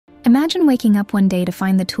Imagine waking up one day to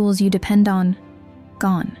find the tools you depend on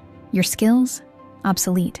gone. Your skills?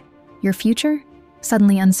 Obsolete. Your future?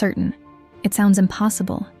 Suddenly uncertain. It sounds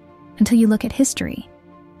impossible until you look at history.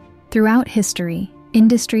 Throughout history,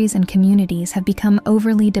 industries and communities have become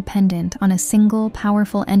overly dependent on a single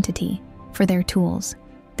powerful entity for their tools,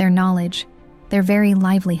 their knowledge, their very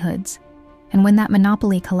livelihoods. And when that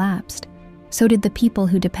monopoly collapsed, so did the people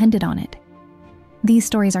who depended on it. These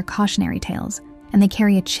stories are cautionary tales, and they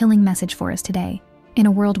carry a chilling message for us today, in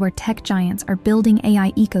a world where tech giants are building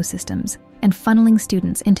AI ecosystems and funneling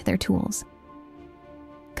students into their tools.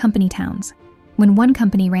 Company towns. When one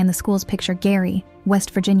company ran the school's picture Gary,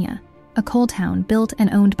 West Virginia, a coal town built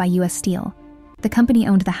and owned by U.S. Steel. The company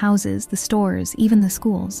owned the houses, the stores, even the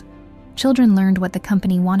schools. Children learned what the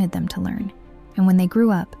company wanted them to learn, and when they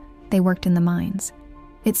grew up, they worked in the mines.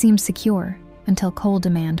 It seemed secure until coal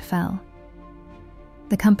demand fell.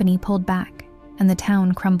 The company pulled back, and the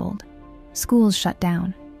town crumbled. Schools shut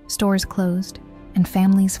down, stores closed, and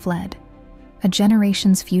families fled. A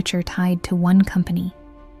generation's future tied to one company.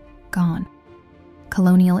 Gone.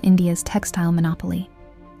 Colonial India's textile monopoly.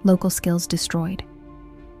 Local skills destroyed.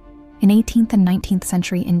 In 18th and 19th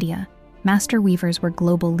century India, master weavers were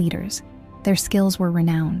global leaders. Their skills were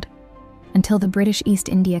renowned, until the British East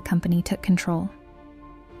India Company took control.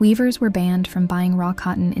 Weavers were banned from buying raw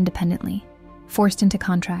cotton independently, forced into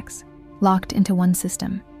contracts, locked into one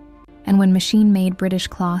system. And when machine-made British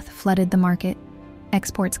cloth flooded the market,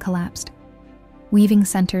 exports collapsed. Weaving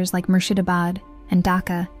centers like Murshidabad and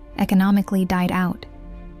Dhaka economically died out.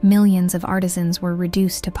 Millions of artisans were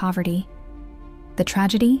reduced to poverty. The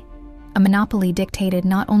tragedy? A monopoly dictated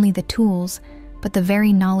not only the tools, but the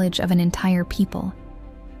very knowledge of an entire people.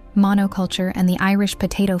 Monoculture and the Irish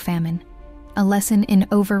Potato Famine, a lesson in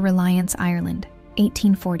over-reliance Ireland,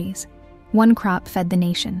 1840s. One crop fed the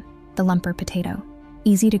nation, the lumper potato.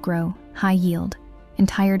 Easy to grow, high yield.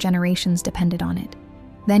 Entire generations depended on it.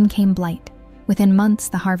 Then came blight. Within months,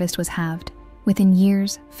 the harvest was halved. Within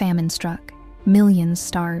years, famine struck. Millions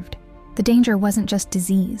starved. The danger wasn't just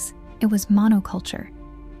disease, it was monoculture.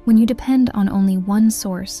 When you depend on only one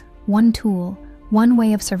source, one tool, one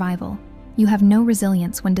way of survival, you have no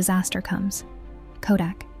resilience when disaster comes.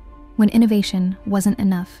 Kodak. When innovation wasn't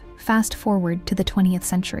enough, fast forward to the 20th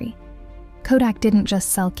century. Kodak didn't just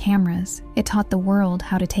sell cameras, it taught the world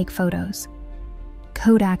how to take photos.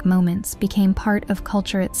 Kodak moments became part of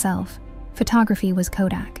culture itself. Photography was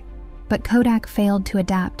Kodak. But Kodak failed to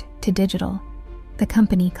adapt to digital. The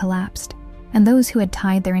company collapsed, and those who had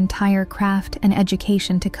tied their entire craft and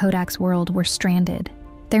education to Kodak's world were stranded,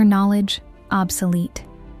 their knowledge obsolete.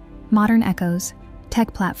 Modern echoes,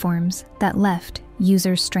 tech platforms that left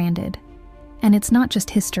users stranded. And it's not just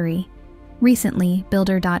history. Recently,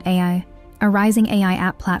 Builder.ai, a rising AI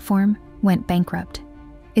app platform, went bankrupt.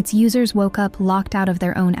 Its users woke up locked out of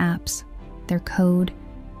their own apps, their code,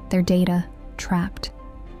 their data trapped,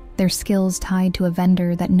 their skills tied to a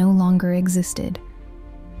vendor that no longer existed.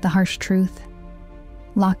 The harsh truth: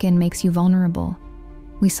 lock-in makes you vulnerable.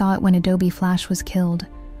 We saw it when Adobe Flash was killed,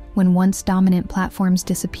 when once dominant platforms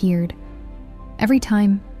disappeared. Every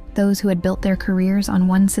time, those who had built their careers on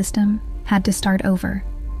one system had to start over.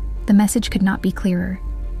 The message could not be clearer.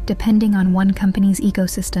 Depending on one company's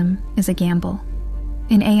ecosystem is a gamble.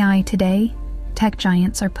 In AI today, tech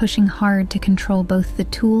giants are pushing hard to control both the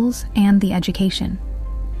tools and the education.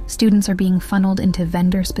 Students are being funneled into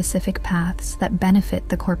vendor-specific paths that benefit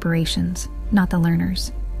the corporations, not the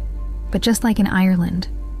learners. But just like in Ireland,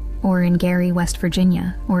 or in Gary, West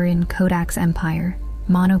Virginia, or in Kodak's empire,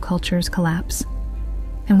 monocultures collapse.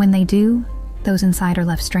 And when they do, those inside are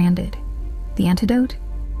left stranded. The antidote?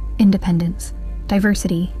 Independence,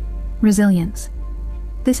 diversity, resilience.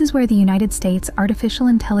 This is where the United States Artificial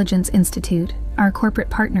Intelligence Institute, our corporate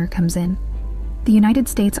partner, comes in. The United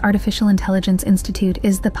States Artificial Intelligence Institute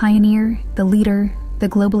is the pioneer, the leader, the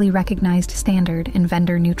globally recognized standard in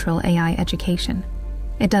vendor-neutral AI education.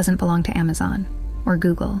 It doesn't belong to Amazon, or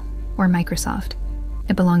Google, or Microsoft.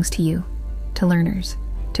 It belongs to you, to learners,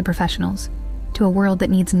 to professionals, to a world that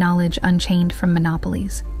needs knowledge unchained from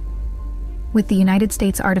monopolies. With the United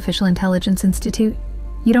States Artificial Intelligence Institute,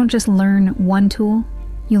 you don't just learn one tool,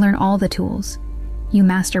 you learn all the tools. You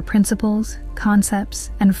master principles,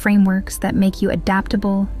 concepts, and frameworks that make you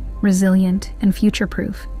adaptable, resilient, and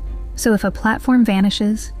future-proof. So if a platform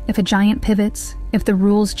vanishes, if a giant pivots, if the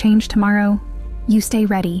rules change tomorrow, you stay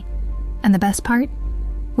ready. And the best part?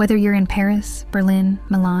 Whether you're in Paris, Berlin,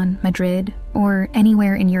 Milan, Madrid, or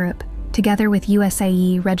anywhere in Europe, together with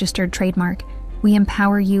USAII registered trademark, we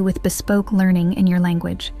empower you with bespoke learning in your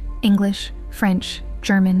language: English, French,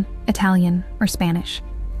 German, Italian, or Spanish.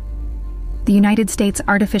 The United States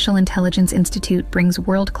Artificial Intelligence Institute brings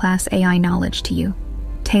world-class AI knowledge to you,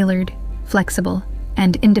 tailored, flexible,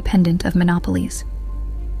 and independent of monopolies.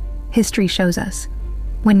 History shows us,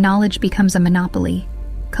 when knowledge becomes a monopoly,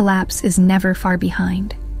 collapse is never far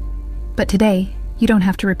behind. But today, you don't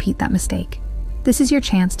have to repeat that mistake. This is your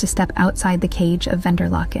chance to step outside the cage of vendor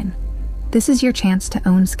lock-in. This is your chance to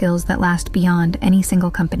own skills that last beyond any single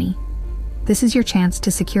company. This is your chance to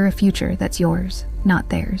secure a future that's yours, not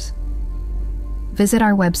theirs. Visit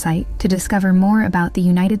our website to discover more about the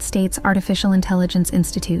United States Artificial Intelligence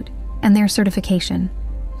Institute and their certification.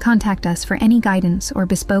 Contact us for any guidance or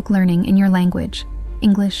bespoke learning in your language,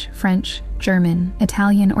 English, French, German,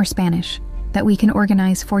 Italian, or Spanish, that we can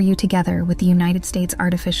organize for you together with the United States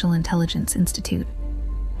Artificial Intelligence Institute.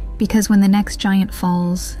 Because when the next giant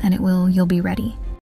falls, and it will, you'll be ready.